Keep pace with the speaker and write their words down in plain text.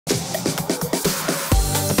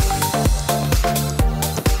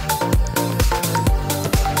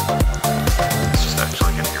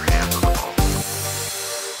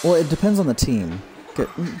Well, it depends on the team.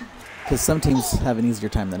 Because some teams have an easier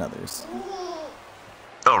time than others.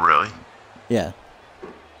 Oh, really? Yeah.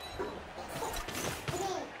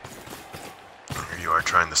 Here you are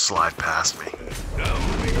trying to slide past me.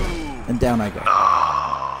 And down I go.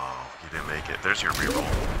 Oh, you didn't make it. There's your reroll.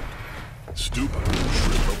 Stupid.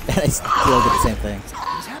 And I still get the same thing.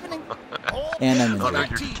 And I'm Oh no,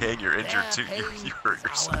 injured. you're decaying. You're injured too. You hurt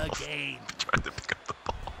yourself. Trying to pick up the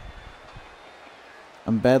ball.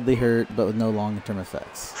 I'm badly hurt, but with no long-term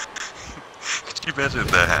effects. Could you imagine if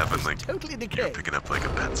that happened? Like Totally you're decayed. picking up like a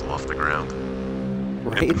pencil off the ground,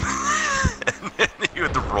 Right? and then you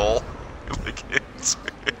had to roll. Like it's,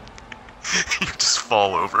 you just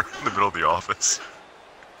fall over in the middle of the office.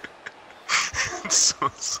 It's so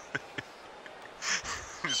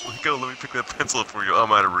just like, oh, let me pick that pencil up for you.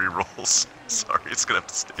 I'm out of rerolls. Sorry, it's gonna have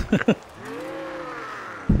to stay there.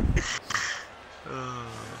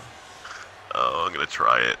 Oh, I'm gonna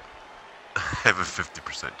try it. I have a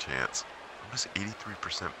 50% chance. What is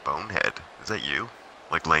 83% bonehead? Is that you?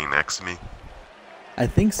 Like laying next to me? I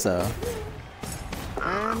think so.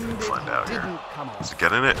 We'll find out here. Is he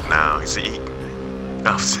getting it? No, he's eating.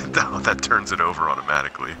 Oh, that turns it over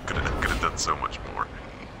automatically. Could have done so much more.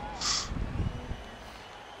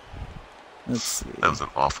 Let's see. That was an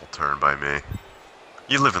awful turn by me.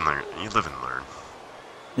 You live and learn. You live and learn.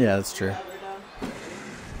 Yeah, that's true.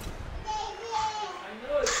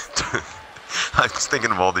 I'm just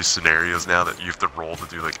thinking of all these scenarios now that you have to roll to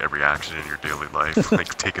do like every action in your daily life.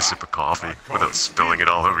 Like take a sip of coffee without spilling it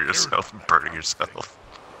all over yourself and burning yourself.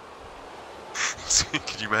 See,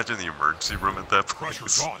 could you imagine the emergency room at that place?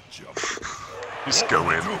 Just go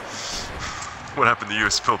in. What happened to you? I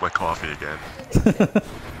spilled my coffee again.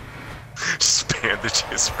 Just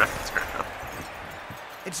bandages wrapped around.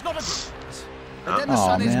 It's not a good. But then the Oh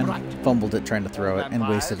sun is man, bright. fumbled it trying to throw it and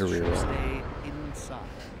wasted a Vampires should reroll. stay inside.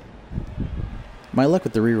 My luck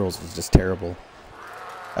with the rerolls was just terrible.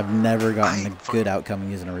 I've never gotten a good outcome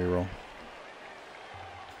using a reroll.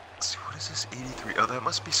 Let's see, what is this 83? Oh, that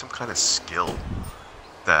must be some kind of skill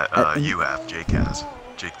that you have, Jake has.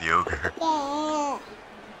 Jake the Ogre. Oh,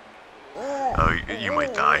 you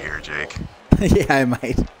might die here, Jake. Yeah, I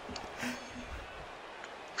might.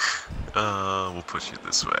 We'll push you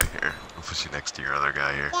this way here. We'll push you next to your other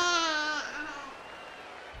guy here.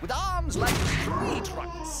 With arms like tree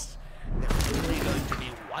trunks, there's only going to be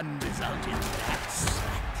one result in that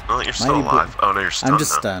sack. Oh, you're still Mighty alive. Oh, no, you're stunned I'm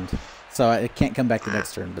just now. stunned. So I can't come back the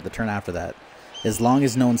next turn, but the turn after that, as long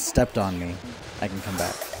as no one stepped on me, I can come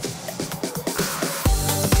back.